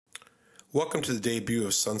Welcome to the debut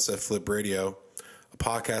of Sunset Flip Radio, a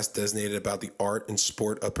podcast designated about the art and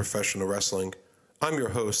sport of professional wrestling. I'm your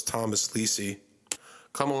host, Thomas Lisi.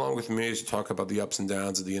 Come along with me as we talk about the ups and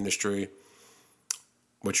downs of the industry,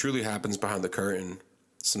 what truly happens behind the curtain,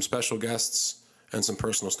 some special guests, and some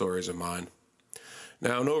personal stories of mine.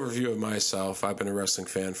 Now, an overview of myself. I've been a wrestling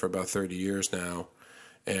fan for about 30 years now,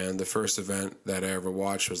 and the first event that I ever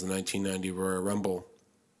watched was the 1990 Royal Rumble.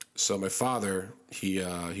 So my father,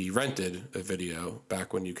 he rented a video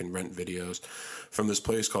back when you can rent videos from this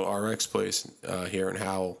place called RX Place here in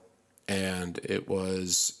Howell, and it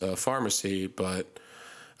was a pharmacy, but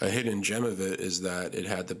a hidden gem of it is that it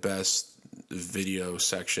had the best video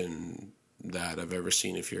section that I've ever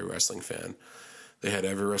seen if you're a wrestling fan. They had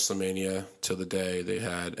every WrestleMania till the day. They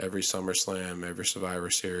had every SummerSlam, every Survivor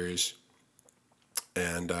Series,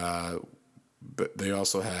 and but they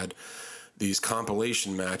also had these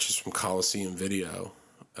compilation matches from Coliseum Video.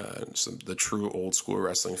 So the true old school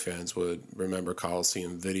wrestling fans would remember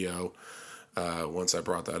Coliseum Video once I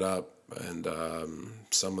brought that up. And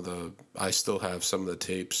I still have some of the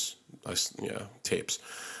tapes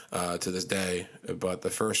to this day. But the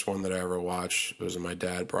first one that I ever watched was when my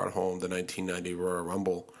dad brought home the 1990 Royal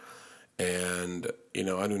Rumble. And,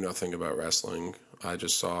 I knew nothing about wrestling. I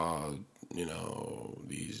just saw,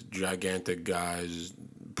 these gigantic guys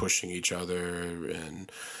pushing each other and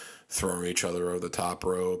throwing each other over the top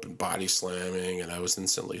rope and body slamming, and I was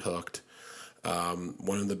instantly hooked.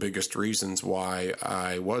 One of the biggest reasons why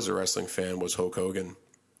I was a wrestling fan was Hulk Hogan.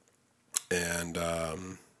 And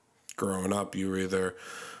growing up, you were either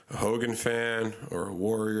a Hogan fan or a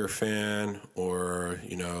Warrior fan, or,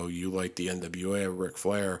 you liked the NWA of Ric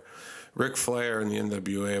Flair. Ric Flair and the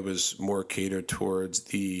NWA was more catered towards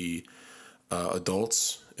the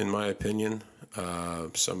adults, in my opinion,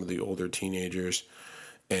 some of the older teenagers.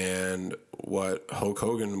 And what Hulk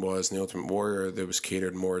Hogan was in the Ultimate Warrior, that was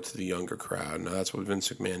catered more to the younger crowd. Now, that's what Vince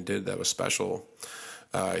McMahon did that was special.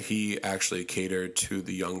 He actually catered to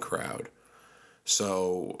the young crowd.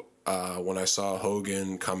 So when I saw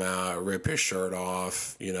Hogan come out, rip his shirt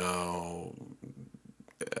off,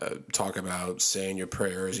 talk about saying your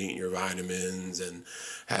prayers, eating your vitamins, and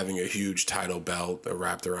having a huge title belt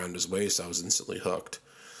wrapped around his waist, I was instantly hooked.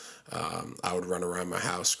 I would run around my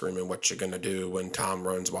house screaming, "What you gonna do when Tom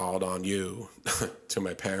runs wild on you?" to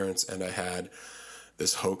my parents, and I had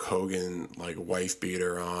this Hulk Hogan wife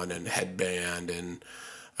beater on and headband, and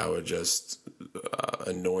I would just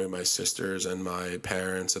annoy my sisters and my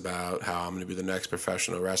parents about how I'm going to be the next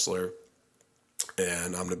professional wrestler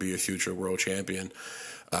and I'm going to be a future world champion.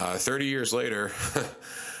 30 years later,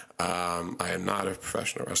 I am not a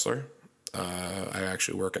professional wrestler. I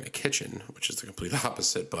actually work in a kitchen, which is the complete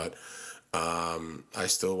opposite, but I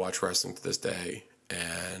still watch wrestling to this day.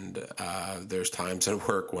 And there's times at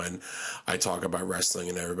work when I talk about wrestling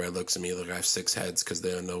and everybody looks at me like I have 6 heads because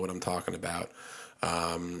they don't know what I'm talking about.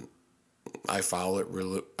 I follow it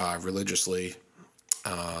religiously.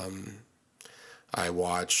 I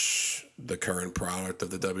watch the current product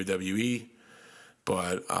of the WWE,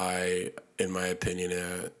 but I, in my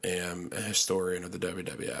opinion, am a historian of the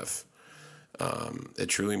WWF. It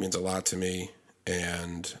truly means a lot to me,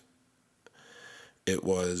 and it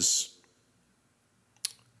was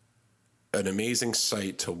an amazing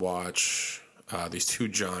sight to watch these two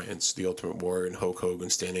giants, the Ultimate Warrior and Hulk Hogan,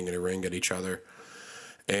 standing in a ring at each other.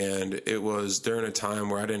 And it was during a time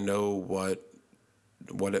where I didn't know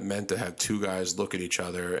what it meant to have two guys look at each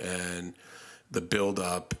other, and the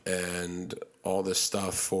build-up and all this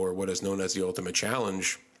stuff for what is known as the Ultimate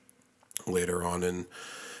Challenge later on in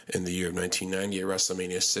the year of 1990 at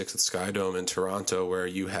WrestleMania 6 at Skydome in Toronto, where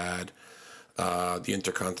you had the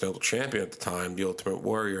Intercontinental Champion at the time, the Ultimate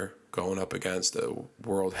Warrior, going up against the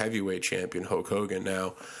World Heavyweight Champion, Hulk Hogan.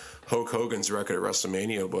 Now, Hulk Hogan's record at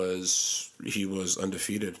WrestleMania was he was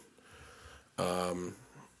undefeated.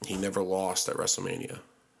 He never lost at WrestleMania.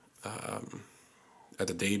 At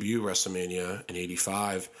the debut WrestleMania in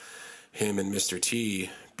 '85, him and Mr. T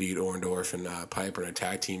beat Orndorff and Piper in a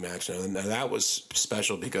tag team match. Now that was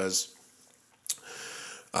special because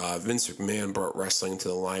Vince McMahon brought wrestling into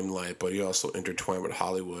the limelight, but he also intertwined with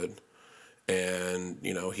Hollywood. And,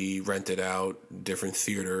 he rented out different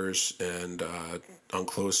theaters and on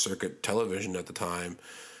closed circuit television at the time.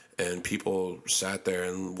 And people sat there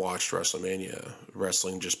and watched WrestleMania.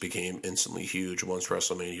 Wrestling just became instantly huge once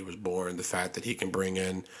WrestleMania was born. The fact that he can bring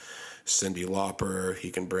in Cyndi Lauper,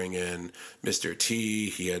 he can bring in Mr. T,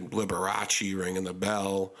 he had Liberace ringing the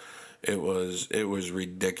bell. It was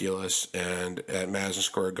ridiculous. And at Madison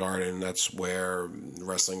Square Garden, that's where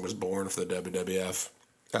wrestling was born for the WWF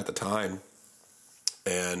at the time.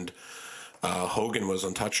 And Hogan was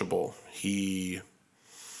untouchable. He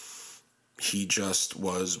just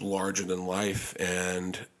was larger than life.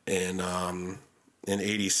 And in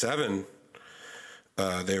 '87,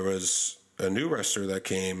 there was a new wrestler that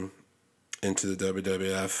came into the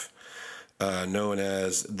WWF, known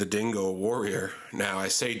as the Dingo Warrior. Now, I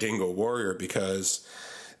say Dingo Warrior because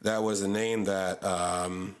that was a name that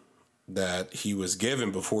that he was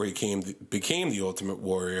given before he became the Ultimate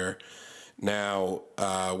Warrior. Now,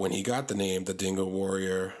 when he got the name, the Dingo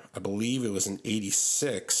Warrior, I believe it was in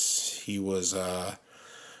 '86. He was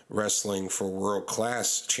wrestling for World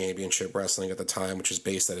Class Championship Wrestling at the time, which is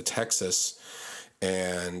based out of Texas.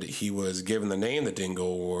 And he was given the name the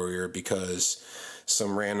Dingo Warrior because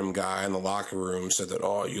some random guy in the locker room said that,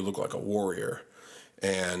 "Oh, you look like a warrior."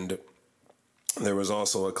 And there was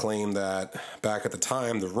also a claim that back at the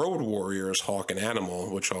time, the Road Warriors, Hawk and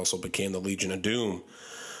Animal, which also became the Legion of Doom,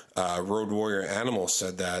 Road Warrior Animal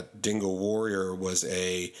said that Dingo Warrior was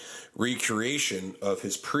a recreation of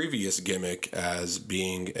his previous gimmick as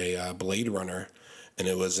being a Blade Runner. And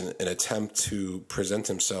it was an attempt to present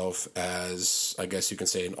himself as, I guess you can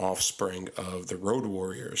say, an offspring of the Road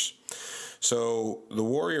Warriors. So the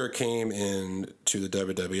Warrior came in to the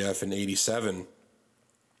WWF in '87,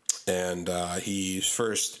 and he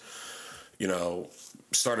first,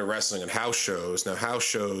 started wrestling at house shows. Now, house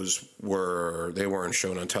shows weren't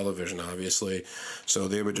shown on television, obviously, so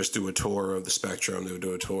they would just do a tour of the Spectrum. They would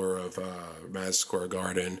do a tour of Madison Square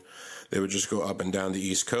Garden. They would just go up and down the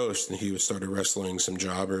East Coast, and he would start wrestling some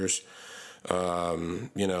jobbers,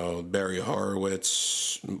 Barry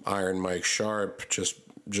Horowitz, Iron Mike Sharp, just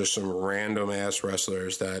some random ass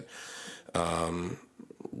wrestlers that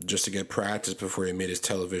just to get practice before he made his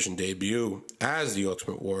television debut as the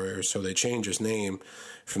Ultimate Warrior. So they changed his name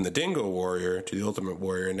from the Dingo Warrior to the Ultimate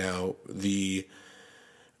Warrior. Now, the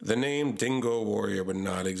name Dingo Warrior would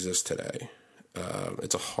not exist today.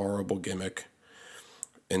 It's a horrible gimmick.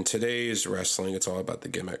 In today's wrestling, it's all about the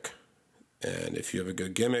gimmick. And if you have a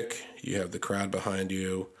good gimmick, you have the crowd behind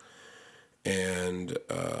you, and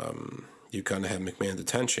you kind of have McMahon's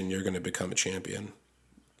attention, you're going to become a champion.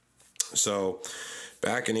 So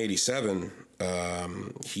back in '87,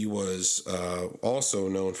 he was also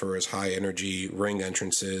known for his high energy ring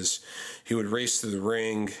entrances. He would race through the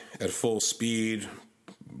ring at full speed,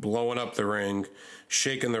 blowing up the ring,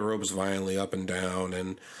 shaking the ropes violently up and down.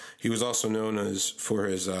 And he was also known for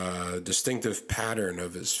his distinctive pattern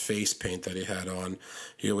of his face paint that he had on.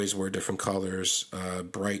 He always wore different colors,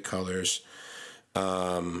 bright colors.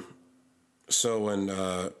 So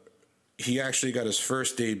when he actually got his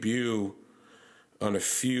first debut on a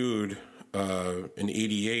feud in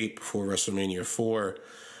 '88 before WrestleMania 4,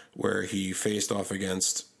 where he faced off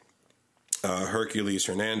against Hercules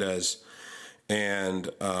Hernandez. And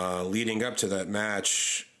leading up to that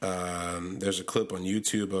match, there's a clip on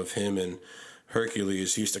YouTube of him and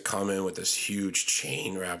Hercules. He used to come in with this huge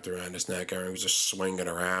chain wrapped around his neck. Aaron was just swinging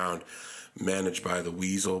around, managed by the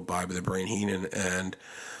Weasel, Bobby the Brain Heenan. And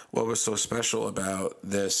what was so special about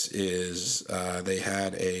this is they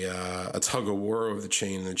had a tug of war over the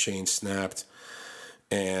chain, and the chain snapped.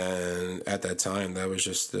 And at that time, that was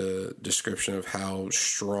just the description of how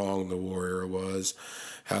strong the Warrior was,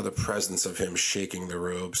 how the presence of him shaking the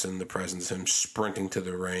ropes and the presence of him sprinting to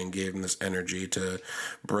the ring gave him this energy to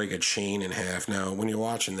break a chain in half. Now, when you're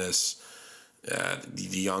watching this,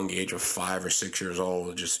 the young age of 5 or 6 years old,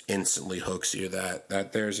 it just instantly hooks you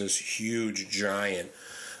that there's this huge giant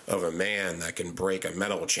of a man that can break a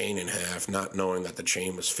metal chain in half, not knowing that the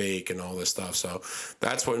chain was fake and all this stuff. So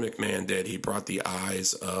that's what McMahon did. He brought the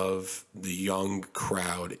eyes of the young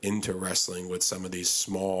crowd into wrestling with some of these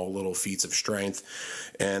small little feats of strength,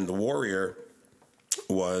 and the Warrior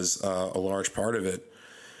was a large part of it.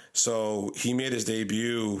 So he made his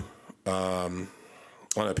debut on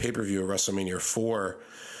a pay-per-view of WrestleMania 4,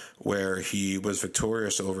 where he was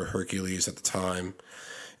victorious over Hercules at the time.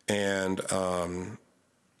 And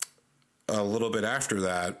a little bit after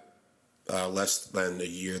that, less than a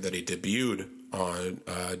year that he debuted on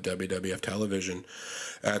WWF television,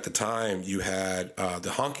 at the time you had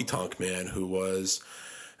the Honky Tonk Man, who was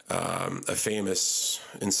a famous,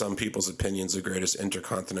 in some people's opinions, the greatest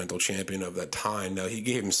intercontinental champion of that time. Now, he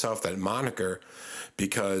gave himself that moniker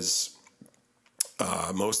because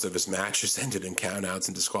most of his matches ended in countouts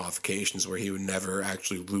and disqualifications, where he would never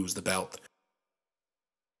actually lose the belt.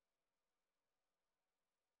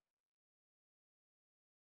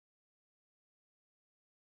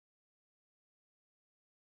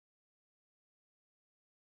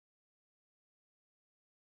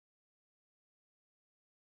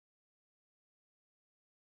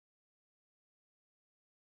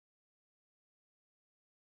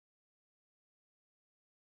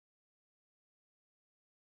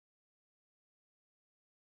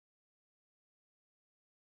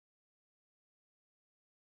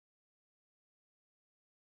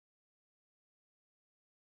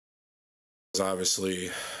 obviously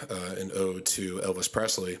an ode to Elvis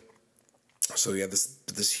Presley. So he had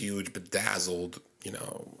this huge bedazzled,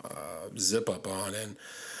 zip up on, and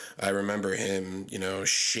I remember him,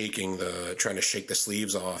 trying to shake the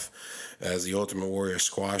sleeves off as the Ultimate Warrior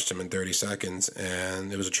squashed him in 30 seconds.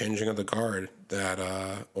 And it was a changing of the guard that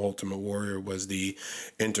Ultimate Warrior was the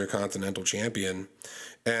Intercontinental Champion.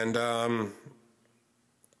 And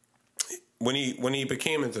when he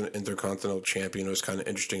became an Intercontinental Champion, it was kind of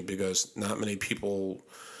interesting because not many people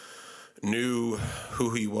knew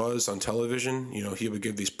who he was on television. He would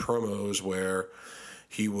give these promos where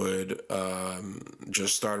he would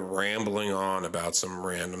just start rambling on about some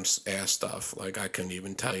random ass stuff. Like, I couldn't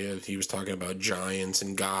even tell you. He was talking about giants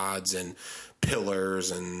and gods and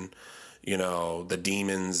pillars and, the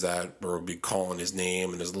demons that would be calling his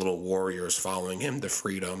name and his little warriors following him to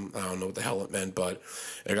freedom. I don't know what the hell it meant, but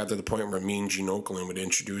it got to the point where Mean Gene Okerlund would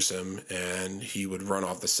introduce him and he would run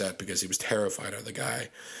off the set because he was terrified of the guy.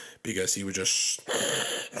 Because he would just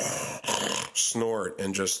snort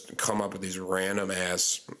and just come up with these random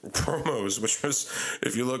ass promos, which was,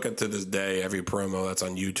 if you look at to this day, every promo that's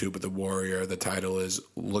on YouTube with the Warrior, the title is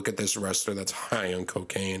 "Look at this wrestler that's high on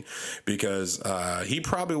cocaine," because he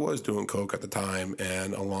probably was doing coke at the time,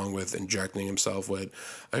 and along with injecting himself with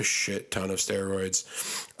a shit ton of steroids.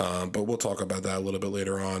 But we'll talk about that a little bit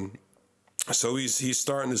later on. So he's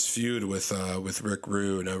starting this feud with Rick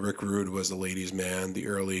Rude. Now, Rick Rude was the ladies' man,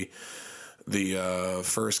 the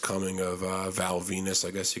first coming of Val Venus, I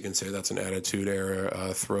guess you can say. That's an Attitude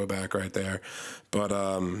Era throwback right there. But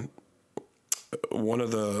one of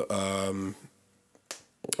the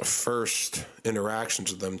first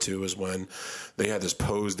interactions with them two is when they had this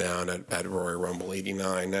pose down at Royal Rumble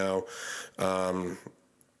 '89. Now,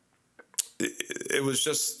 it was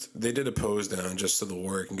just, they did a pose down just so the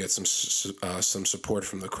Warrior can get some support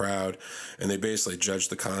from the crowd, and they basically judged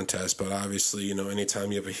the contest. But obviously,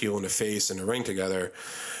 anytime you have a heel and a face in a ring together,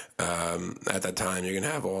 at that time you're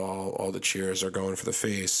gonna have all the cheers are going for the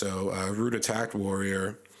face. So Rude attacked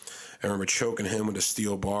Warrior. I remember choking him with a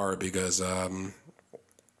steel bar because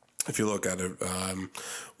if you look at it,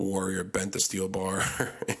 Warrior bent the steel bar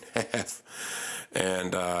in half.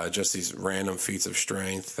 And just these random feats of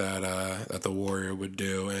strength that the Warrior would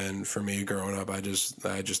do. And for me, growing up, I just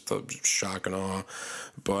thought shock and awe.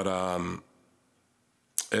 But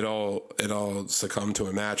it all succumbed to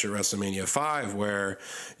a match at WrestleMania 5 where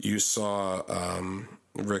you saw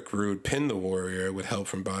Rick Rude pin the Warrior with help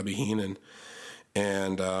from Bobby Heenan,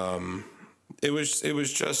 and it was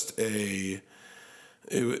just a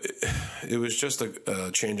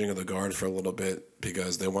changing of the guard for a little bit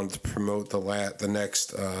because they wanted to promote the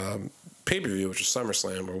next pay-per-view, which is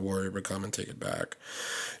SummerSlam, where Warrior would come and take it back.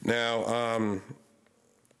 Now,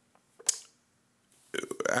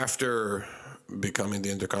 after becoming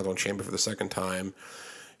the Intercontinental Champion for the second time,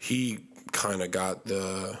 he kind of got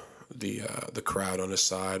the crowd on his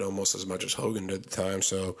side almost as much as Hogan did at the time.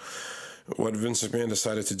 So what Vince McMahon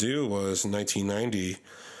decided to do was in 1990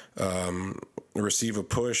 receive a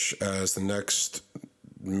push as the next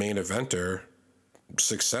main eventer,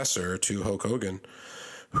 successor to Hulk Hogan,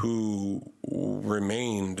 who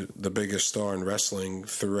remained the biggest star in wrestling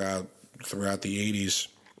throughout the 80s.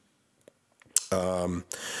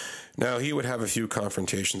 Now, he would have a few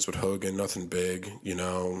confrontations with Hogan, nothing big,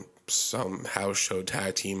 some house show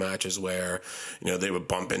tag team matches where, they would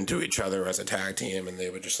bump into each other as a tag team and they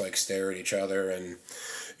would just stare at each other and,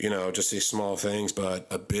 just these small things. But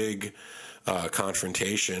a big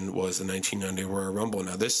confrontation was the 1990 Royal Rumble.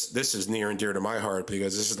 Now, this is near and dear to my heart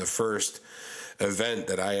because this is the first event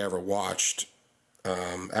that I ever watched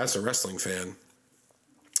as a wrestling fan.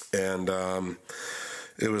 And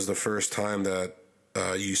it was the first time that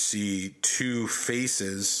you see two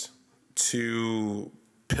faces, two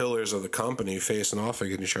pillars of the company facing off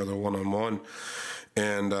against each other one-on-one.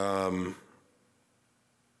 And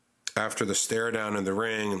after the stare down in the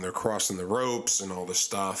ring and they're crossing the ropes and all this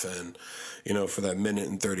stuff, and for that minute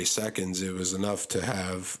and 30 seconds, it was enough to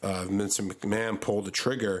have Vince McMahon pull the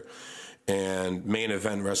trigger and main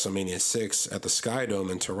event WrestleMania 6 at the Sky Dome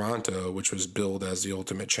in Toronto, which was billed as the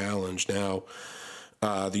Ultimate Challenge. Now,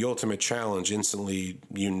 the Ultimate Challenge, instantly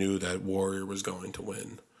you knew that Warrior was going to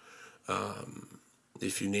win.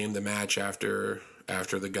 If you name the match after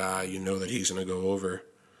the guy, you know that he's going to go over.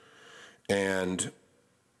 And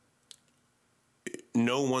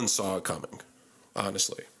no one saw it coming,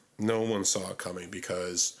 honestly. No one saw it coming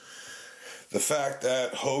because the fact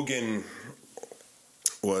that Hogan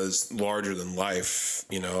was larger than life.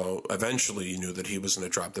 Eventually you knew that he was going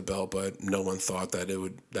to drop the belt, but no one thought that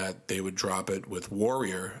they would drop it with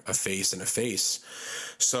Warrior, a face and a face.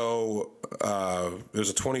 So it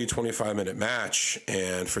was a 25 minute match,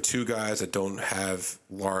 and for two guys that don't have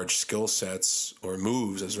large skill sets or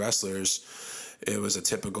moves as wrestlers, it was a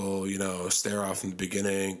typical, stare off in the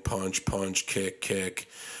beginning, punch, kick,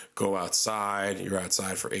 go outside. You're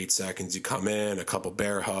outside for 8 seconds. You come in, a couple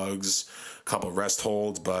bear hugs, a couple rest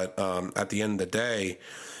holds. But at the end of the day,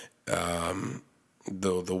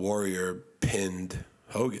 the Warrior pinned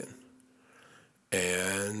Hogan,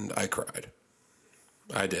 and I cried.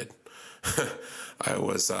 I did. I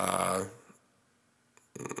was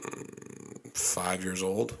 5 years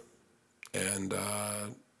old, and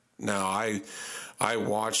now I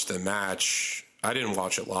watched the match. I didn't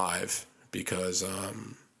watch it live because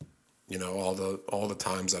all the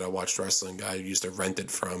times that I watched wrestling, I used to rent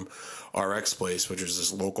it from RX Place, which is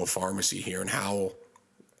this local pharmacy here in Howell.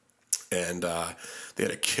 And they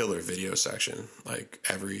had a killer video section, like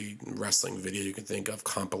every wrestling video you can think of,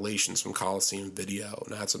 compilations from Coliseum Video.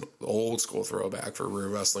 And that's an old school throwback for real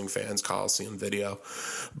wrestling fans, Coliseum Video.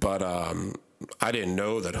 But I didn't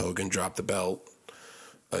know that Hogan dropped the belt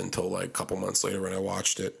until like a couple months later when I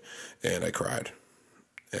watched it, and I cried.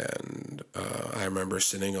 And I remember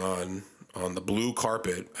sitting on the blue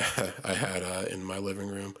carpet I had in my living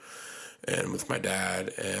room, and with my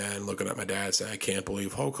dad, and looking at my dad saying, I can't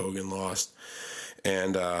believe Hulk Hogan lost.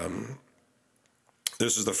 And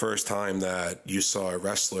this is the first time that you saw a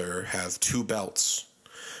wrestler have two belts,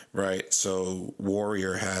 right? So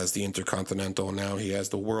Warrior has the Intercontinental, now he has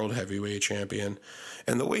the World Heavyweight Champion.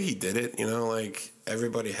 And the way he did it, like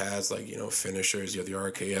everybody has finishers. You have the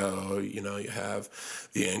RKO, you have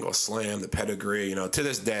the Angle Slam, the pedigree. To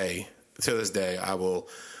this day, I will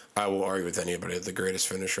argue with anybody that the greatest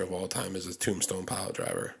finisher of all time is a Tombstone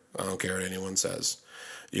Piledriver. I don't care what anyone says.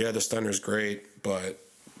 Yeah, the Stunner's great, but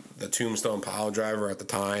the Tombstone Piledriver at the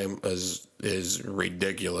time is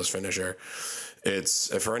ridiculous finisher.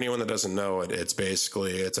 It's, for anyone that doesn't know it, it's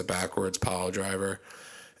a backwards piledriver,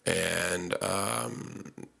 and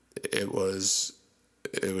it was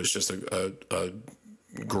just a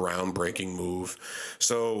groundbreaking move.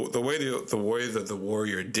 So the way that the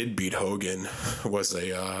Warrior did beat Hogan was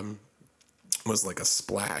like a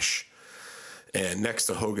splash, and next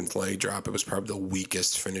to Hogan's leg drop, it was probably the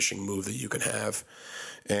weakest finishing move that you can have.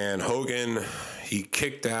 And Hogan, he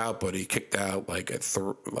kicked out, but he kicked out like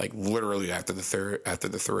literally after the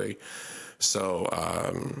three. So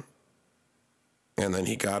and then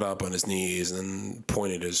he got up on his knees and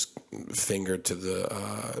pointed his finger to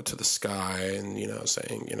the sky, and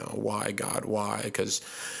saying, why God, why? Because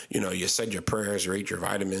you said your prayers or ate your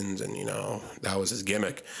vitamins, and that was his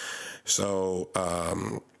gimmick. So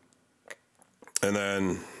and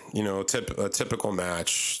then a typical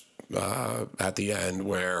match at the end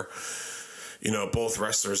where both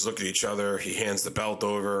wrestlers look at each other. He hands the belt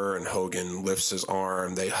over, and Hogan lifts his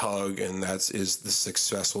arm. They hug, and that is the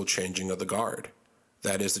successful changing of the guard.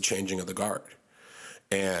 That is the changing of the guard.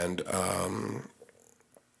 And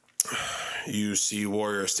you see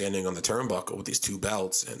Warrior standing on the turnbuckle with these two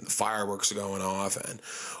belts, and the fireworks are going off, and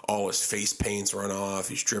all his face paint's run off.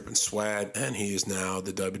 He's dripping sweat, and he is now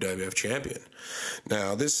the WWF champion.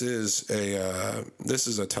 Now, this is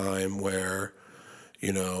a time where,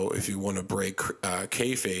 if you want to break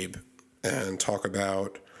kayfabe and talk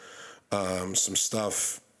about some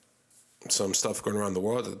stuff going around the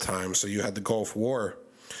world at the time. So you had the Gulf War,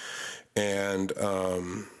 and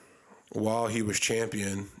while he was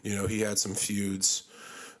champion, he had some feuds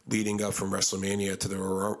leading up from WrestleMania to the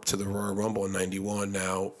Royal Rumble in '91.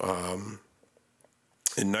 Now,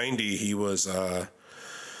 in '90, he was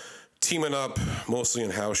teaming up mostly in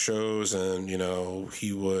house shows, and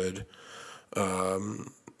he would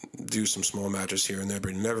do some small matches here and there,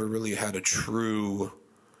 but he never really had a true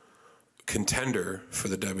contender for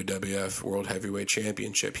the WWF World Heavyweight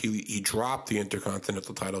Championship. He dropped the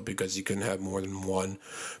Intercontinental title because he couldn't have more than one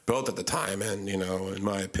belt at the time. And, in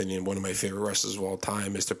my opinion, one of my favorite wrestlers of all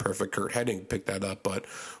time, Mr. Perfect Kurt Hennig, picked that up, but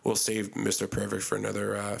we'll save Mr. Perfect for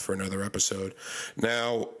another episode.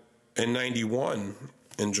 Now, in '91,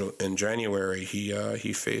 in January,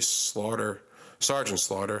 he faced Sergeant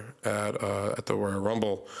Slaughter at the Royal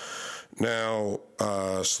Rumble. Now,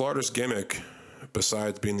 Slaughter's gimmick,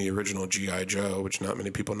 besides being the original G.I. Joe, which not many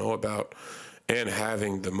people know about, and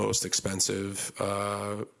having the most expensive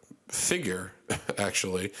figure,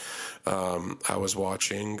 actually, I was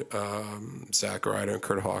watching Zack Ryder and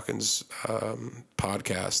Kurt Hawkins'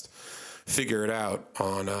 podcast, Figure It Out,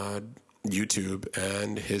 on YouTube,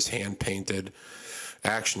 and his hand-painted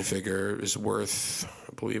action figure is worth,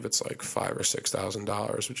 I believe it's like $5,000 or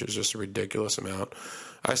 $6,000, which is just a ridiculous amount.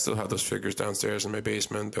 I still have those figures downstairs in my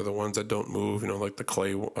basement. They're the ones that don't move, like the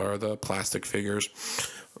clay or the plastic figures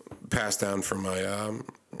passed down from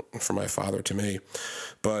my father to me.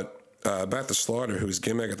 But back to Slaughter, whose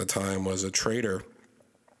gimmick at the time was a traitor,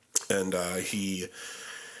 and he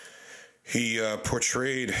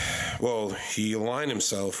portrayed, he aligned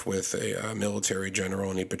himself with a military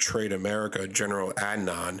general, and he betrayed America, General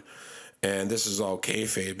Adnan. And this is all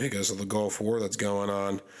kayfabe because of the Gulf War that's going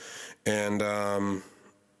on. And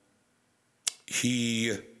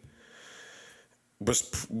he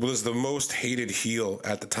was the most hated heel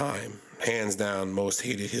at the time, hands down, most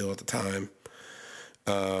hated heel at the time.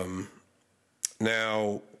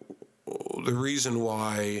 Now, the reason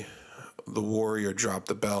why the Warrior dropped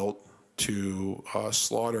the belt to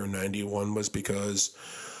Slaughter in 91 was because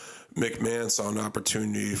McMahon saw an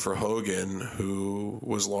opportunity for Hogan, who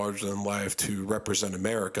was larger than life, to represent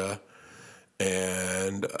America.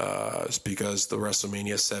 And it's because the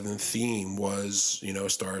WrestleMania 7 theme was,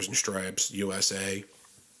 Stars and Stripes, USA.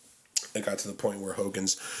 It got to the point where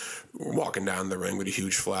Hogan's walking down the ring with a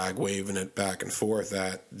huge flag, waving it back and forth.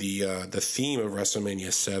 That the theme of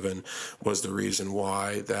WrestleMania 7 was the reason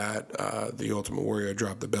why that the Ultimate Warrior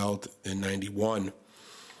dropped the belt in 91.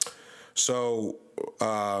 So,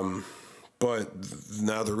 but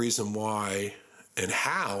now the reason why and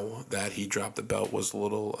how that he dropped the belt was a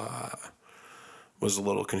little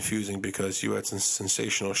confusing, because you had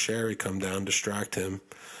Sensational Sherry come down, distract him.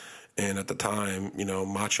 And at the time,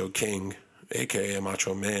 Macho King, a.k.a.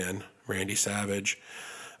 Macho Man, Randy Savage,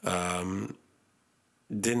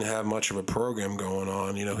 didn't have much of a program going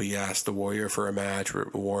on. He asked the Warrior for a match. The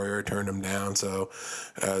Warrior turned him down. So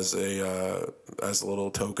as a little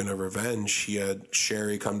token of revenge, he had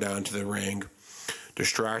Sherry come down to the ring,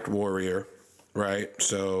 distract Warrior, right?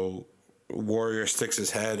 So Warrior sticks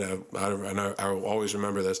his head out of, and I'll always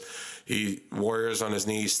remember this. Warrior's on his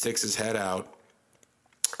knees, sticks his head out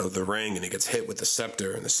of the ring, and he gets hit with the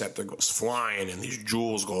scepter, and the scepter goes flying, and these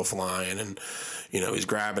jewels go flying, and he's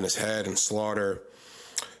grabbing his head, and Slaughter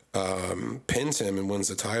pins him and wins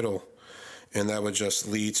the title, and that would just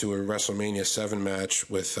lead to a WrestleMania 7 match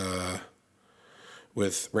with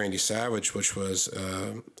Randy Savage, which was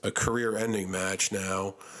a career-ending match.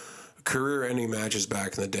 Now, career-ending matches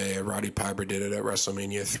back in the day, Roddy Piper did it at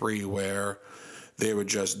WrestleMania 3, where they would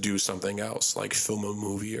just do something else, like film a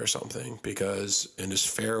movie or something, because in his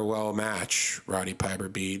farewell match, Roddy Piper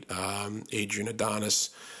beat Adrian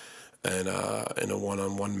Adonis in a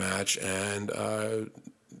one-on-one match, and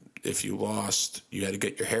if you lost, you had to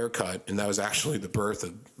get your hair cut, and that was actually the birth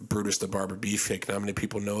of Brutus the Barber Beefcake. Not many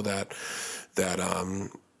people know that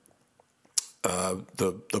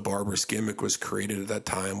the barber's gimmick was created at that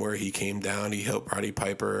time, where he came down, he helped Roddy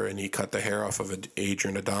Piper, and he cut the hair off of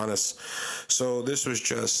Adrian Adonis. So this was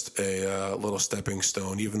just a little stepping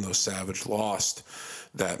stone. Even though Savage lost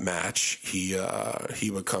that match, he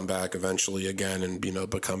would come back eventually again and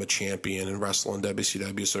become a champion and wrestle in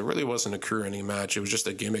WCW. So it really wasn't a career-ending match. It was just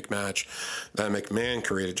a gimmick match that McMahon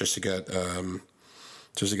created just to get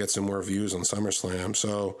some more views on SummerSlam.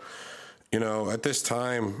 So, at this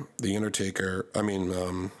time, the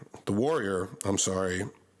Warrior,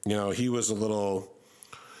 he was a little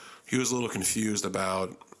confused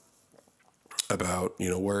about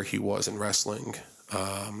where he was in wrestling.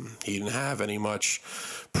 He didn't have any much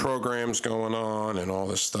programs going on and all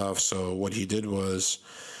this stuff. So what he did was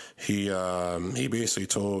he basically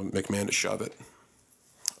told McMahon to shove it.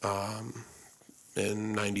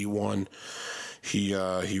 In 91. He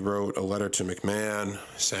wrote a letter to McMahon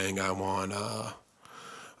saying, I want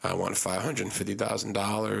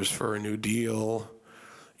 $550,000 for a new deal,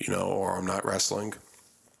 or I'm not wrestling.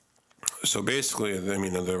 So basically,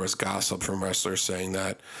 there was gossip from wrestlers saying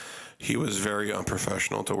that he was very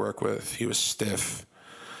unprofessional to work with. He was stiff.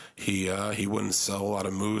 He wouldn't sell a lot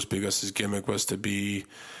of moves because his gimmick was to be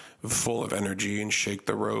full of energy and shake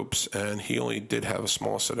the ropes, and he only did have a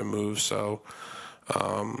small set of moves. So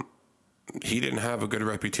he didn't have a good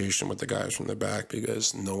reputation with the guys from the back,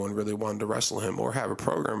 because no one really wanted to wrestle him or have a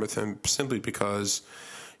program with him, simply because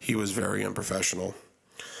he was very unprofessional.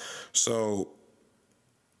 So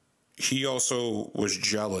he also was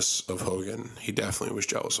jealous of Hogan. He definitely was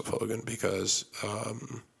jealous of Hogan, because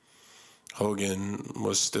Hogan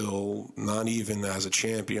was still, not even as a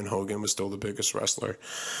champion, Hogan was still the biggest wrestler.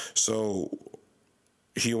 So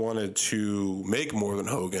he wanted to make more than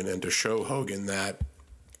Hogan and to show Hogan that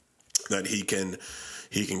he can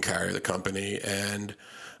carry the company. And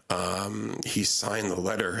He signed the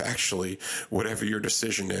letter, actually, whatever your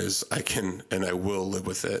decision is, I can and I will live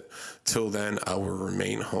with it. Till then, I will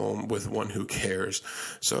remain home with one who cares.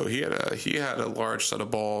 So he had a large set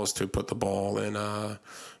of balls to put the ball in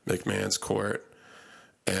McMahon's court.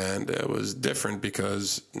 And it was different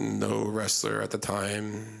because no wrestler at the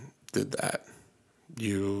time did that.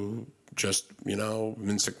 Vince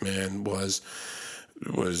McMahon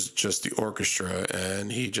was just the orchestra,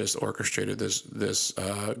 and he just orchestrated this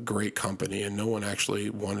great company, and no one actually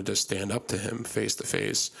wanted to stand up to him face to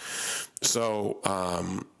face. So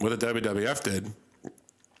what the WWF did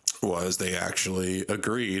was they actually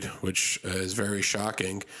agreed, which is very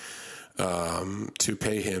shocking, to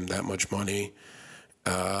pay him that much money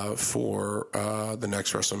for the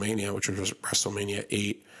next WrestleMania, which was WrestleMania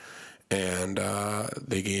 8. And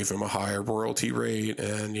they gave him a higher royalty rate,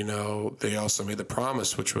 and they also made the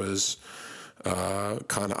promise, which was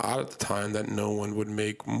kind of odd at the time, that no one would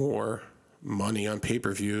make more money on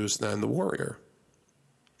pay-per-views than the Warrior.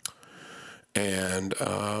 And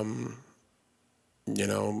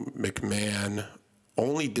McMahon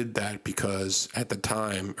only did that because at the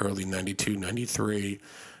time, early 92, 93,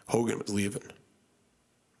 Hogan was leaving.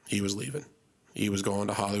 He was leaving. He was going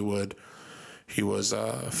to Hollywood. He was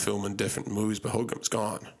filming different movies, but Hogan was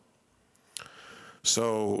gone.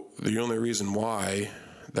 So the only reason why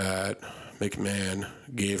that McMahon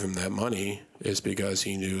gave him that money is because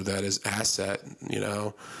he knew that his asset,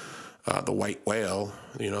 the white whale,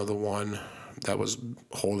 the one that was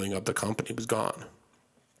holding up the company, was gone.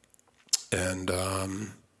 And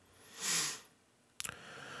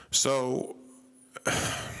so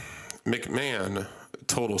McMahon,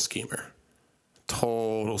 total schemer.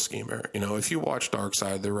 If you watch Dark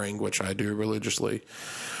Side of the Ring, which I do religiously,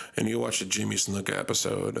 and you watch the Jimmy Snuka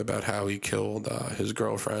episode about how he killed his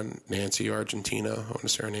girlfriend, Nancy Argentina, I want to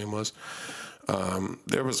say her name was,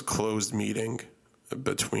 there was a closed meeting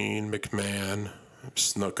between McMahon,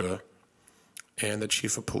 Snuka, and the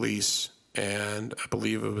chief of police, and I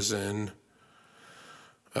believe it was in,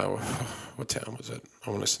 what town was it? I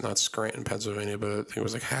want to say not Scranton, Pennsylvania, but I think it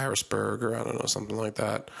was like Harrisburg, or I don't know, something like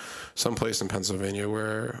that. Someplace in Pennsylvania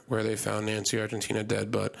where they found Nancy Argentina dead.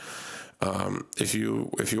 But if you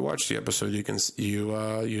watch the episode,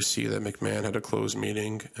 you see that McMahon had a closed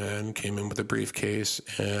meeting and came in with a briefcase.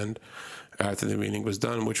 And after the meeting was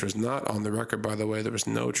done, which was not on the record, by the way, there was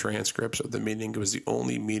no transcripts of the meeting. It was the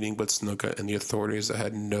only meeting with Snuka and the authorities that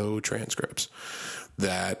had no transcripts.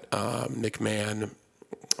 That McMahon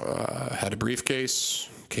had a briefcase,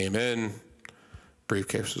 came in,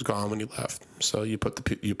 briefcase was gone when he left. So you put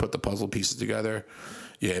the puzzle pieces together.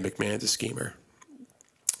 Yeah, McMahon's a schemer,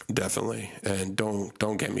 definitely. And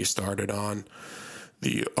don't get me started on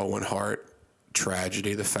the Owen Hart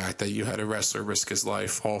tragedy. The fact that you had a wrestler risk his life,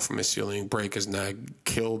 fall from a ceiling, break his neck,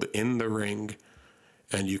 killed in the ring,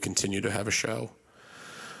 and you continue to have a show.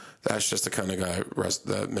 That's just the kind of guy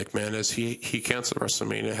that McMahon is. He canceled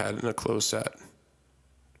WrestleMania, had it in a closed set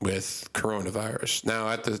with coronavirus. Now,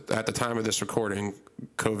 at the time of this recording,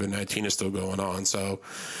 COVID-19 is still going on, so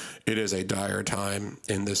it is a dire time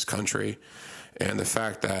in this country. And the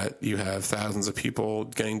fact that you have thousands of people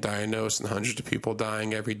getting diagnosed and hundreds of people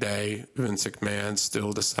dying every day, Vince McMahon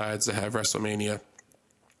still decides to have WrestleMania.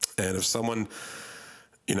 And if someone,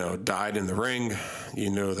 died in the ring, you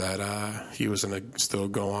know that he was going to still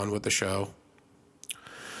go on with the show.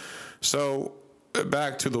 So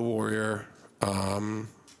back to the Warrior.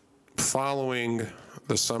 Following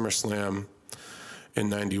the SummerSlam in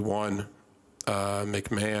 91,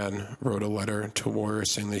 McMahon wrote a letter to Warrior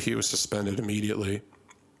saying that he was suspended immediately.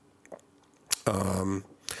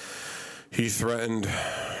 He threatened.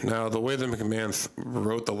 Now, the way that McMahon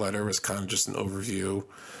wrote the letter was kind of just an overview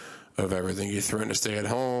of everything. He threatened to stay at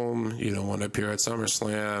home. You don't want to appear at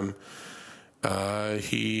SummerSlam.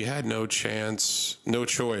 He had no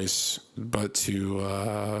choice but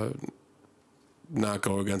to not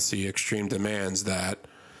go against the extreme demands that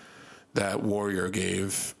Warrior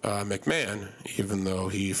gave McMahon, even though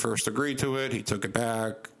he first agreed to it. He took it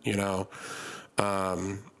back, Now,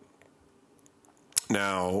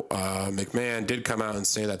 McMahon did come out and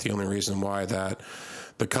say that the only reason why that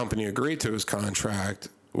the company agreed to his contract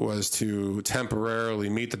was to temporarily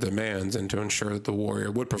meet the demands and to ensure that the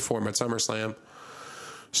Warrior would perform at SummerSlam.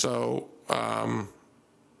 So,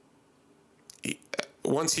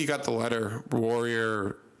 once he got the letter,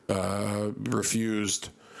 Warrior refused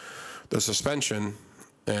the suspension,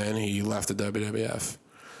 and he left the WWF.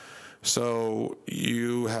 So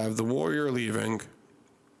you have the Warrior leaving,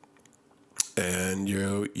 and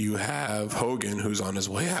you have Hogan, who's on his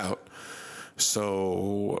way out.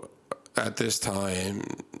 So at this time,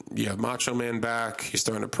 you have Macho Man back. He's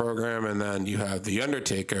starting a program, and then you have The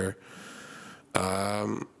Undertaker,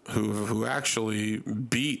 who actually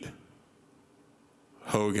beat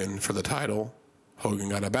Hogan for the title. Hogan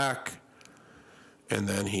got it back, and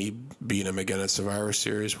then he beat him again at Survivor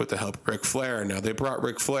Series with the help of Ric Flair. Now, they brought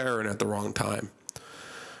Ric Flair in at the wrong time.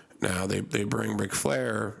 Now, they bring Ric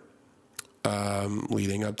Flair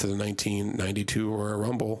leading up to the 1992 Royal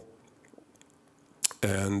Rumble.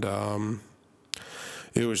 And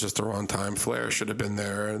it was just the wrong time. Flair should have been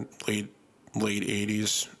there in late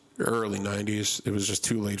 80s, early 90s. It was just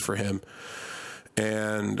too late for him.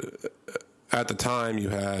 And at the time, you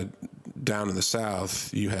had, down in the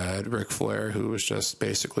South, you had Ric Flair, who was just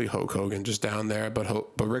basically Hulk Hogan, just down there. But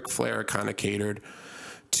Ric Flair kind of catered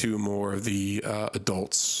to more of the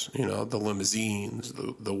adults, the limousines,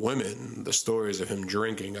 the women, the stories of him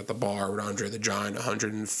drinking at the bar with Andre the Giant,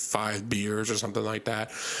 105 beers or something like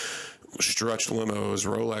that, stretched limos,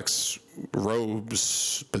 Rolex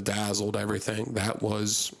robes, bedazzled everything. That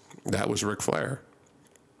was Ric Flair.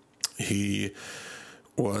 He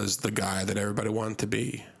was the guy that everybody wanted to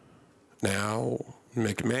be. Now,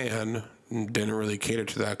 McMahon didn't really cater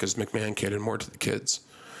to that because McMahon catered more to the kids.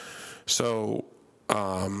 So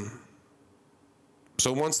once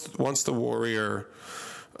the Warrior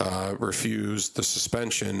refused the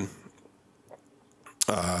suspension,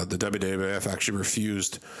 the WWF actually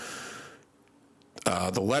refused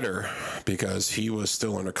the letter because he was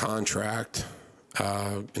still under contract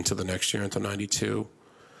until the next year, until 92.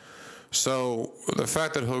 So the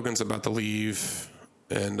fact that Hogan's about to leave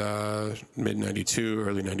in mid-92,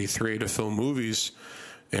 early 93 to film movies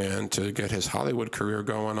and to get his Hollywood career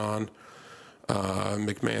going on,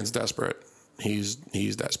 McMahon's desperate. He's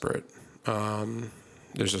desperate.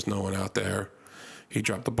 There's just no one out there. He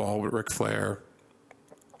dropped the ball with Ric Flair,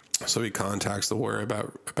 so he contacts the Warrior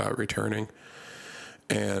about returning,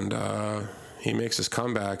 and he makes his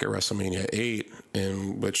comeback at WrestleMania 8,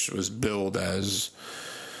 which was billed as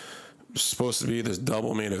supposed to be this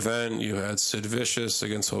double main event. You had Sid Vicious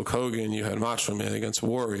against Hulk Hogan, you had Macho Man against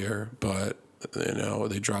Warrior, but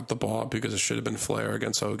they dropped the ball because it should have been Flair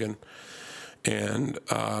against Hogan. And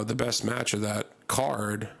the best match of that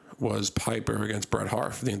card was Piper against Bret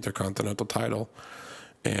Hart for the Intercontinental title.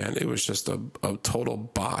 And it was just a total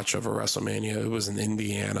botch of a WrestleMania. It was in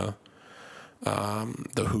Indiana,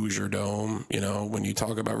 the Hoosier Dome. When you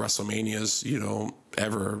talk about WrestleManias,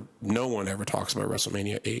 no one ever talks about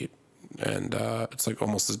WrestleMania 8. And it's like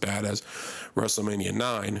almost as bad as WrestleMania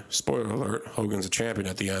 9. Spoiler alert, Hogan's a champion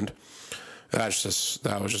at the end. That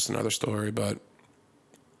was just another story, but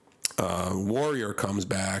Warrior comes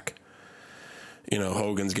back.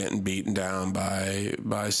 Hogan's getting beaten down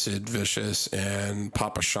by Sid Vicious and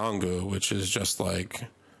Papa Shango, which is just like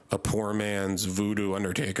a poor man's voodoo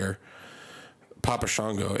Undertaker. Papa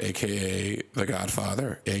Shango, a.k.a. the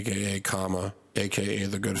Godfather, a.k.a. Kama, a.k.a.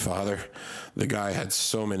 the Good Father. The guy had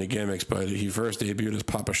so many gimmicks, but he first debuted as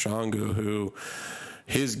Papa Shango, who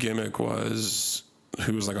his gimmick was,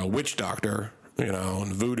 who was like a witch doctor,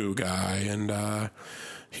 and voodoo guy, and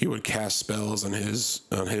he would cast spells on his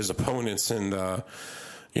opponents and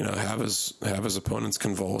have his opponents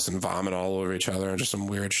convulse and vomit all over each other and just some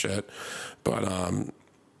weird shit. But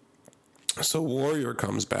so Warrior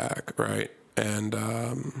comes back, right? And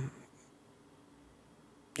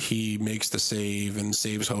he makes the save and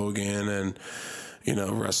saves Hogan, and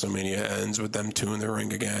WrestleMania ends with them two in the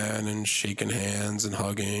ring again and shaking hands and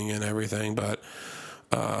hugging and everything. But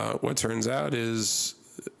what turns out is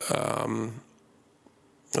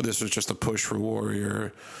this was just a push for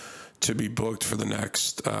Warrior to be booked for the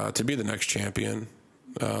next to be the next champion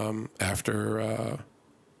after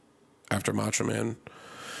Macho Man.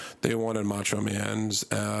 They wanted Macho Man's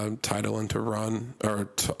title run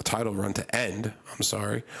to end. I'm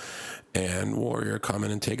sorry, and Warrior come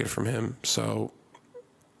in and take it from him. So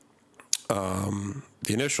the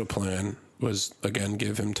initial plan was again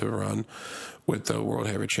give him to run with the World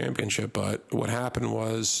Heavyweight Championship. But what happened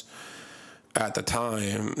was, at the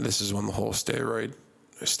time, this is when the whole steroid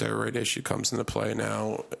issue comes into play.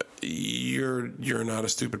 Now, you're not a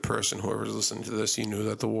stupid person. Whoever's listening to this, you knew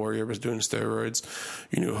that the Warrior was doing steroids,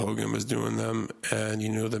 you knew Hogan was doing them, and you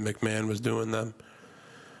knew that McMahon was doing them.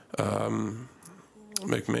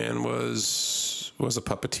 McMahon was a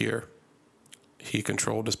puppeteer. He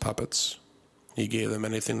controlled his puppets. He gave them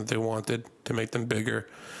anything that they wanted to make them bigger,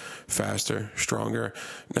 faster, stronger.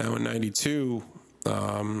 Now in '92,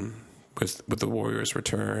 with the Warrior's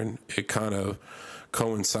return, it kind of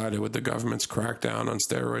coincided with the government's crackdown on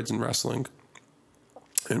steroids in wrestling.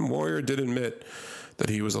 And Warrior did admit that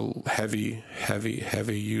he was a heavy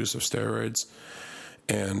use of steroids.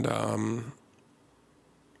 And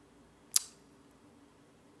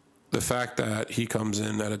the fact that he comes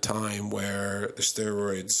in at a time where the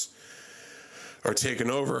steroids are taking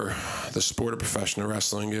over the sport of professional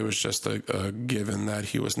wrestling, it was just a given that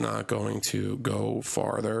he was not going to go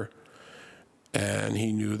farther. And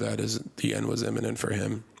he knew that the end was imminent for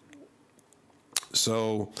him.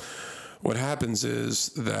 So what happens is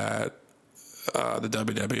that the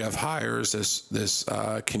WWF hires this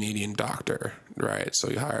Canadian doctor, right? So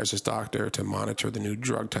he hires this doctor to monitor the new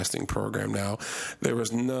drug testing program. Now, there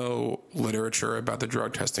was no literature about the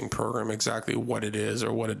drug testing program, exactly what it is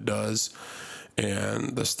or what it does,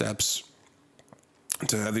 and the steps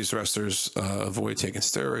to have these wrestlers avoid taking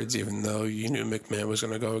steroids, even though you knew McMahon was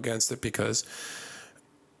going to go against it, because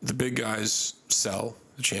the big guys sell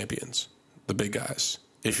the champions. The big guys.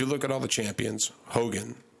 If you look at all the champions,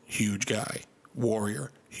 Hogan, huge guy.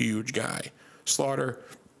 Warrior, huge guy. Slaughter,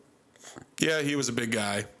 yeah, he was a big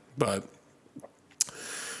guy, but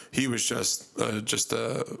he was just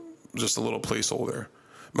a little placeholder.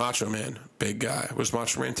 Macho Man, big guy. Was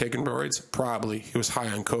Macho Man taking steroids? Probably. He was high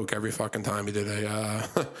on coke every fucking time he did a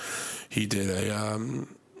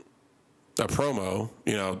promo.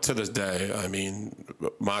 You know, to this day, I mean,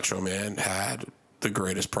 Macho Man had the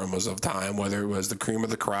greatest promos of time, whether it was the cream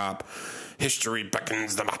of the crop, history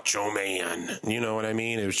beckons the Macho Man. You know what I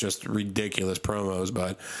mean? It was just ridiculous promos,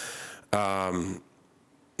 but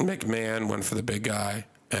McMahon went for the big guy,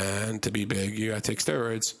 and to be big, you gotta take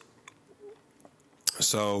steroids.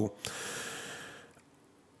 So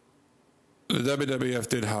the WWF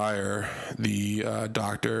did hire the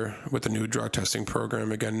doctor with the new drug testing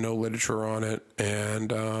program. Again, no literature on it,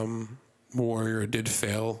 and Warrior did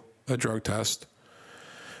fail a drug test,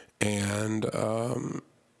 and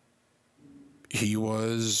he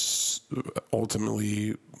was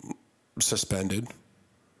ultimately suspended,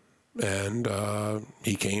 and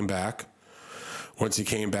he came back. Once he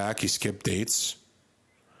came back, he skipped dates,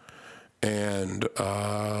 and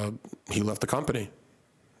he left the company.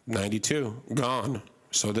 92, gone.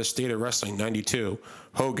 So this state of wrestling, 92,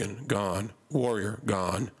 Hogan, gone. Warrior,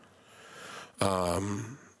 gone.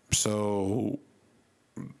 So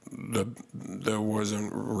there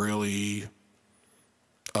wasn't really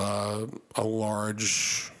a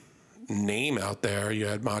large name out there. You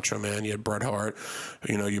had Macho Man, you had Bret Hart.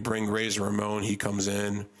 You know, you bring Razor Ramon, he comes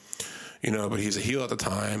in. You know, but he's a heel at the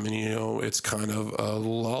time, and, you know, it's kind of a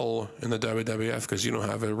lull in the WWF because you don't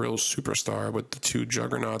have a real superstar with the two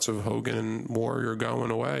juggernauts of Hogan and Warrior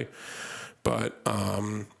going away. But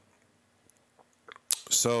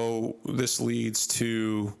so this leads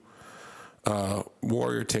to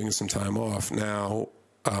Warrior taking some time off. Now,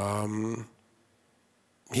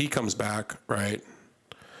 he comes back, right?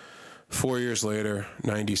 4 years later,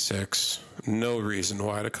 96, no reason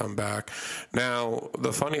why to come back. Now,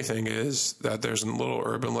 the funny thing is that there's a little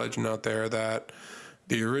urban legend out there that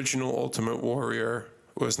the original Ultimate Warrior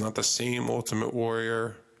was not the same Ultimate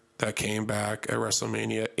Warrior that came back at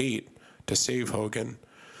WrestleMania 8 to save Hogan.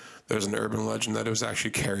 There's an urban legend that it was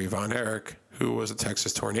actually Kerry Von Erich, who was a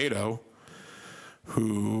Texas Tornado,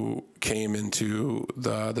 who came into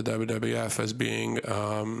the WWF as being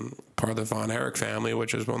part of the Von Erich family,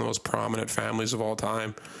 which is one of the most prominent families of all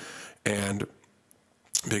time, and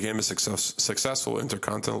became a successful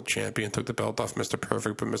Intercontinental Champion, took the belt off Mr.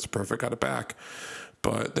 Perfect, but Mr. Perfect got it back.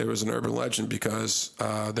 But there was an urban legend because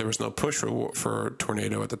there was no push for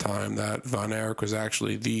Tornado at the time that Von Erich was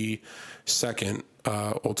actually the second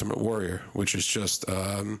Ultimate Warrior, which is just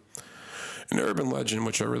an urban legend,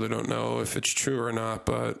 which I really don't know if it's true or not,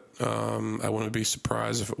 but I wouldn't be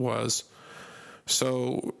surprised if it was.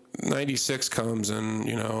 So 96 comes, and,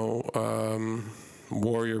 you know,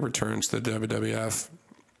 Warrior returns to the WWF,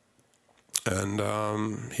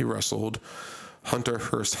 and he wrestled Hunter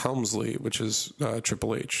Hearst Helmsley, which is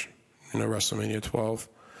Triple H, you know, WrestleMania 12.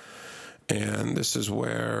 And this is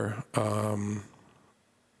where the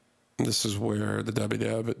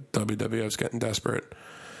WWF's getting desperate.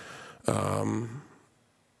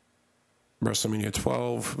 WrestleMania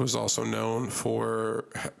 12 was also known for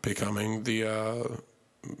becoming the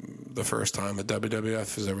first time the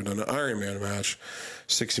WWF has ever done an Iron Man match,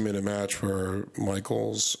 60-minute match where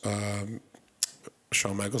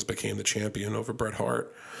Shawn Michaels became the champion over Bret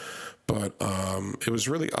Hart. But it was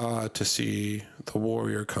really odd to see the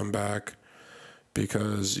Warrior come back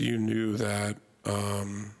because you knew that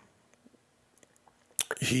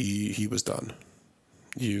he was done.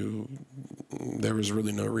 There was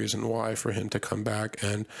really no reason why for him to come back,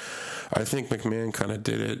 and I think McMahon kind of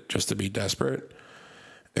did it just to be desperate,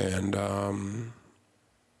 and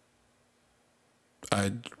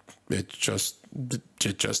it just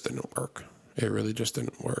didn't work. It really just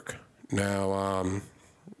didn't work. Now,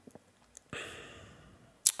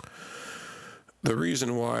 the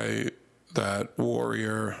reason why that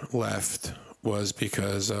Warrior left was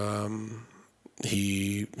because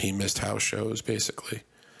he missed house shows, basically.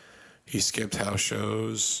 He skipped house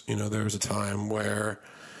shows. There was a time where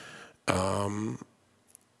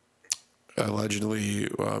allegedly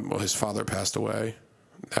his father passed away.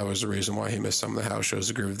 That was the reason why he missed some of the house shows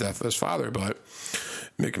to grieve the death of his father. But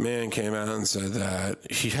McMahon came out and said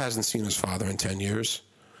that he hasn't seen his father in 10 years.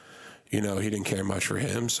 He didn't care much for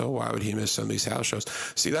him, so why would he miss some of these house shows?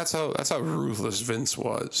 See, that's how ruthless Vince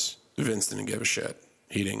was. Vince didn't give a shit.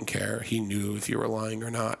 He didn't care. He knew if you were lying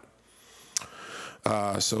or not.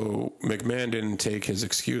 So McMahon didn't take his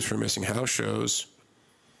excuse for missing house shows,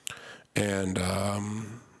 and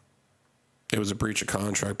it was a breach of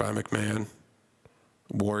contract by McMahon.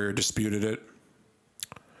 Warrior disputed it,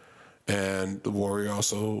 and the Warrior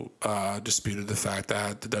also disputed the fact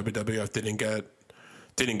that the WWF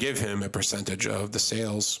didn't give him a percentage of the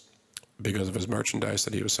sales because of his merchandise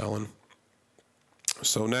that he was selling.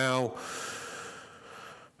 So now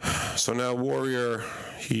Warrior,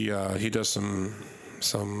 he does some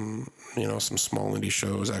small indie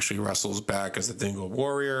shows, actually wrestles back as the Dingo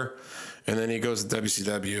Warrior, and then he goes to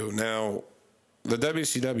WCW. Now, the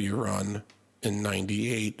WCW run in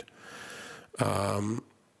 98,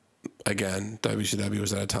 again, WCW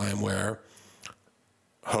was at a time where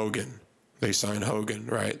they signed Hogan,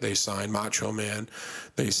 right? They signed Macho Man.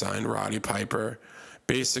 They signed Roddy Piper.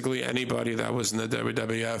 Basically, anybody that was in the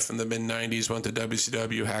WWF in the mid-90s went to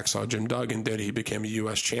WCW. Hacksaw Jim Duggan did. He became a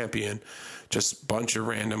U.S. champion. Just a bunch of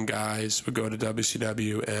random guys would go to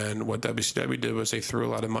WCW, and what WCW did was they threw a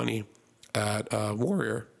lot of money at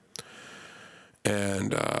Warrior.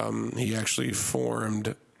 And he actually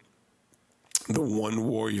formed the One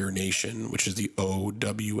Warrior Nation, which is the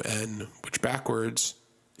OWN, which backwards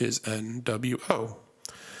is NWO.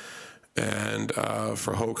 And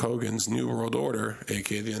for Hulk Hogan's New World Order,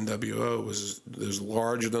 aka the NWO, was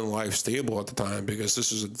larger than life stable at the time, because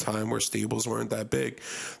this was a time where stables weren't that big.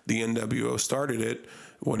 The NWO started it.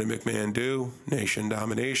 What did McMahon do? Nation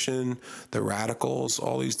domination, the Radicals,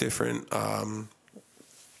 all these different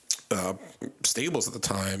stables at the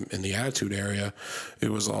time in the Attitude Era. It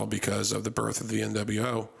was all because of the birth of the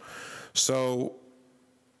NWO. So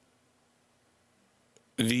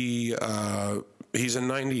he's in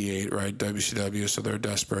 98, right? WCW, so they're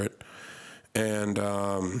desperate. And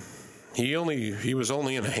he was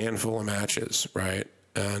only in a handful of matches, right?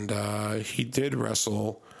 And he did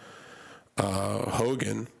wrestle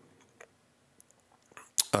Hogan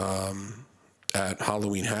at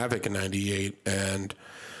Halloween Havoc in 98, and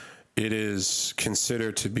it is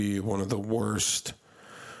considered to be one of the worst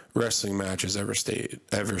wrestling matches ever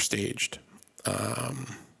staged.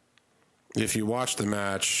 If you watch the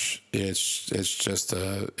match, it's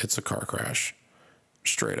a car crash,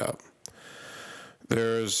 straight up.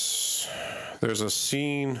 There's a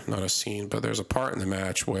scene, not a scene, but there's a part in the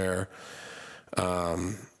match where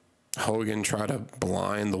Hogan tried to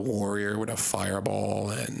blind the Warrior with a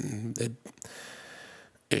fireball, and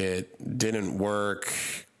it didn't work,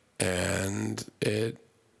 and it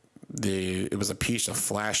was a piece of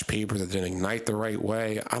flash paper that didn't ignite the right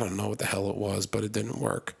way. I don't know what the hell it was, but it didn't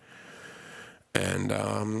work. And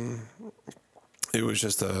it was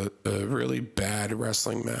just a really bad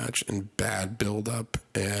wrestling match and bad build-up,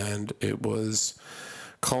 and it was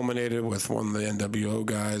culminated with one of the NWO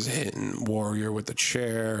guys hitting Warrior with the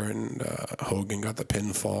chair, and Hogan got the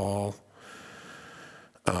pinfall.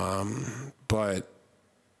 But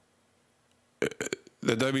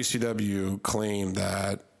the WCW claimed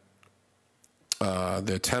that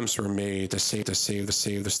the attempts were made to save the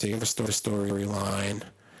storyline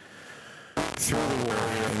through the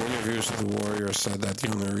Warrior. In interviews with the Warrior, said that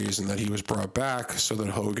the only reason that he was brought back so that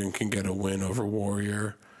Hogan can get a win over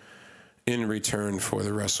Warrior in return for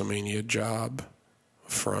the WrestleMania job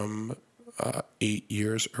from 8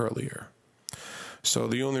 years earlier. So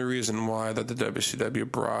the only reason why that the WCW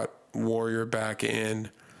brought Warrior back in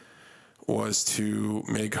was to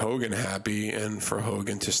make Hogan happy and for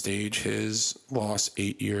Hogan to stage his loss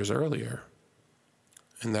 8 years earlier.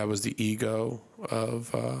 And that was the ego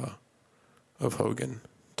of Hogan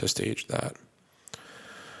to stage that.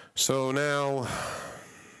 So now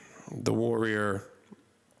the Warrior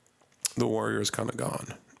is kind of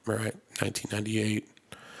gone, right? 1998.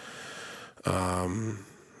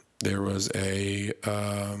 There was a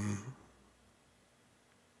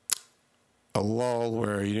lull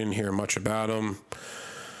where you didn't hear much about him.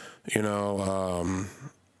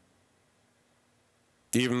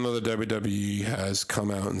 Even though the WWE has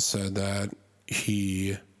come out and said that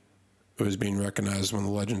he was being recognized as one of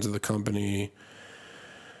the legends of the company.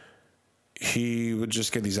 He would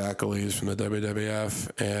just get these accolades from the WWF,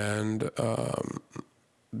 and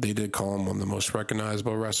they did call him one of the most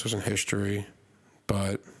recognizable wrestlers in history.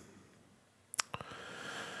 But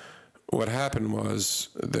what happened was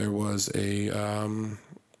there was a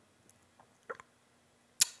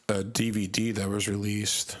DVD that was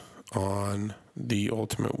released on The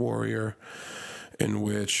Ultimate Warrior, in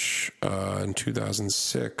which in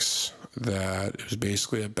 2006, that it was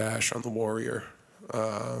basically a bash on the Warrior.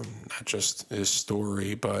 Not just his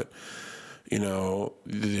story, but, you know,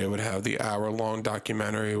 they would have the hour-long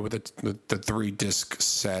documentary with the 3-disc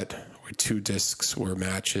set, where 2 discs were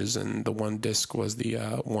matches, and the 1 disc was the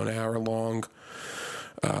 1 hour-long,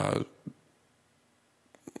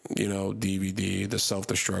 DVD, The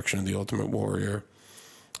Self-Destruction of the Ultimate Warrior.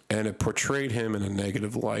 And it portrayed him in a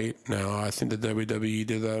negative light. Now, I think the WWE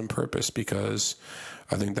did that on purpose, because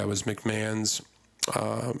I think that was McMahon's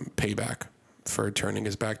payback for turning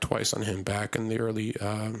his back twice on him back in the early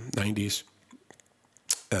 90s.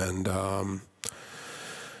 And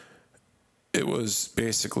it was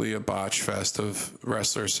basically a botch fest of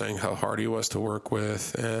wrestlers saying how hard he was to work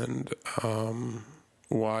with, and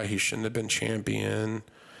why he shouldn't have been champion,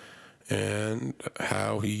 and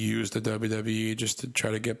how he used the WWE just to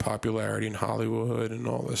try to get popularity in Hollywood and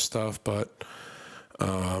all this stuff. But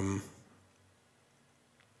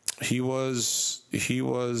he was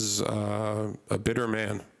a bitter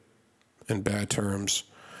man in bad terms.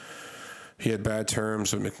 He had bad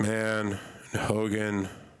terms with McMahon and Hogan,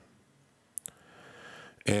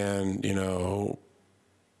 and, you know,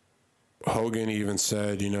 Hogan even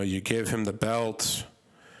said, you know, you give him the belt,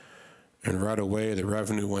 and right away the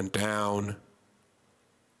revenue went down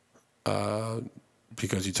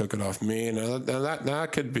because he took it off me. And that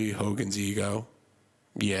could be Hogan's ego.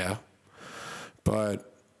 Yeah.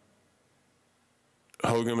 But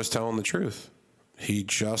Hogan was telling the truth. He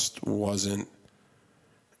just wasn't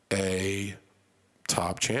a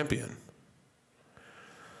top champion.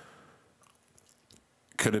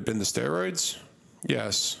 Could have been the steroids?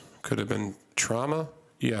 Yes. Could have been trauma?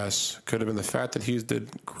 Yes. Could have been the fact that he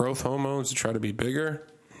did growth hormones to try to be bigger?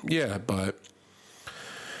 Yeah, but,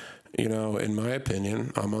 you know, in my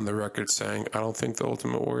opinion, I'm on the record saying I don't think the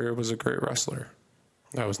Ultimate Warrior was a great wrestler.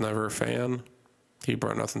 I was never a fan. He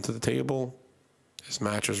brought nothing to the table. His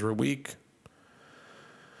matches were weak.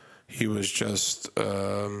 He was just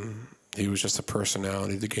a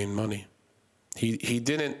personality to gain money. He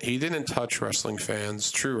didn't touch wrestling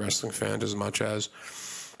fans, true wrestling fans, as much as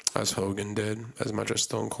Hogan did, as much as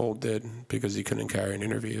Stone Cold did, because he couldn't carry an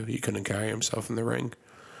interview. He couldn't carry himself in the ring.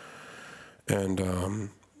 And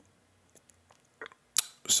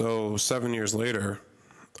so 7 years later,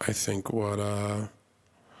 I think what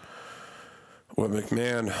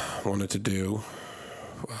McMahon wanted to do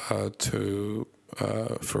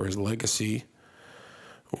for his legacy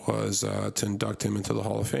was to induct him into the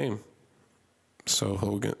Hall of Fame. So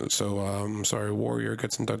Warrior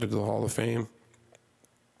gets inducted to the Hall of Fame,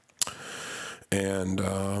 and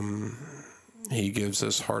he gives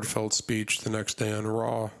this heartfelt speech the next day on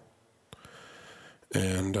Raw,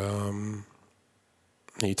 and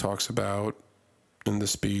he talks about, in the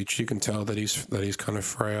speech, you can tell that he's kind of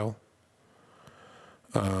frail.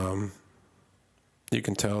 You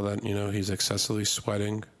can tell that, you know, he's excessively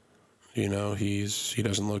sweating. You know, he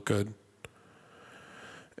doesn't look good.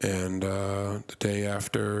 And the day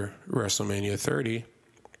after WrestleMania 30,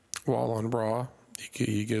 while on Raw,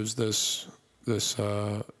 he gives this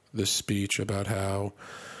speech about how,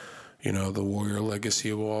 you know, the Warrior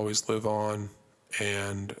legacy will always live on,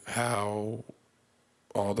 and how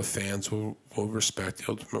all the fans will respect the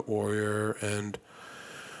Ultimate Warrior and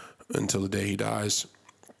until the day he dies.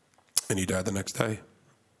 And he died the next day.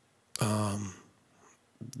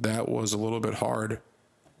 That was a little bit hard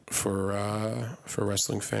for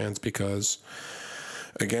wrestling fans, because,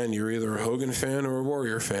 again, you're either a Hogan fan or a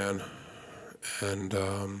Warrior fan, and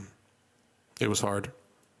it was hard.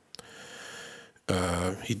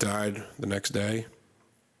 He died the next day,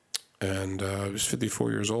 and he was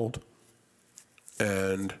 54 years old.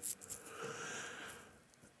 And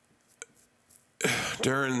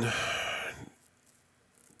during,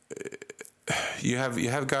 you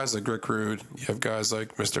have guys like Rick Rude, you have guys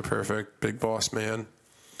like Mr. Perfect, Big Boss Man,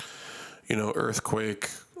 you know, Earthquake,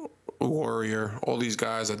 Warrior, all these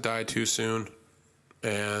guys that died too soon,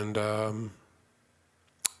 and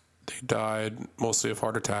they died mostly of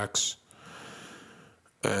heart attacks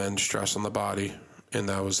and stress on the body, and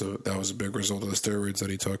that was a big result of the steroids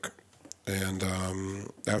that he took. And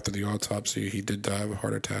after the autopsy, he did die of a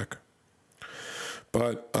heart attack.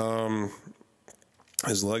 But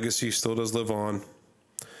His legacy still does live on.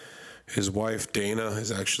 His wife, Dana,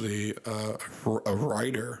 is actually a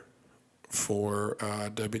writer for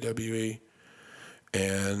WWE.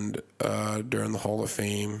 And during the Hall of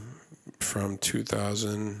Fame from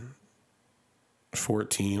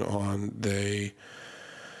 2014 on, they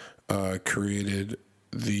created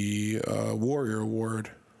the Warrior Award.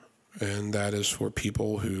 And that is for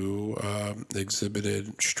people who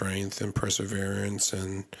exhibited strength and perseverance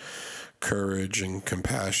and courage and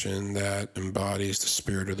compassion that embodies the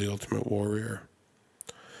spirit of the Ultimate Warrior.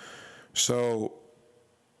 So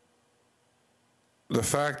the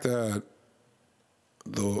fact that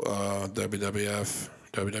the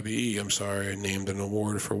WWE, named an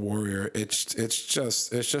award for Warrior, it's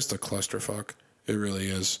just a clusterfuck. It really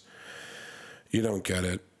is. You don't get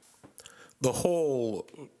it. The whole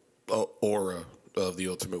aura of the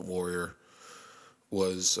Ultimate Warrior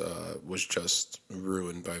was just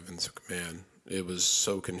ruined by Vince McMahon. It was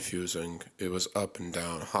so confusing. It was up and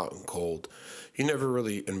down, hot and cold. He never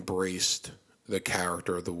really embraced the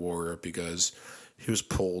character of the Warrior because he was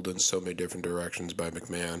pulled in so many different directions by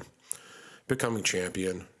McMahon. Becoming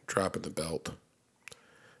champion, dropping the belt.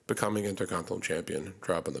 Becoming Intercontinental Champion,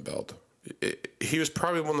 dropping the belt. He was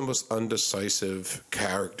probably one of the most undecisive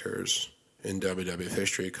characters in WWF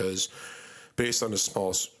history because based on his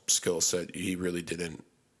small skill set, he really didn't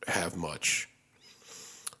have much.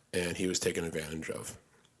 And he was taken advantage of.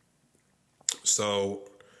 So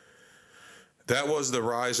that was the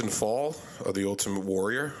rise and fall of the Ultimate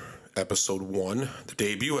Warrior, episode 1, the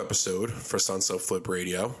debut episode for Sunset Flip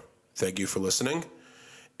Radio. Thank you for listening.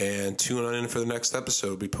 And tune on in for the next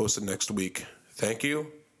episode. Be posted next week. Thank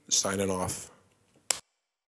you. Signing off.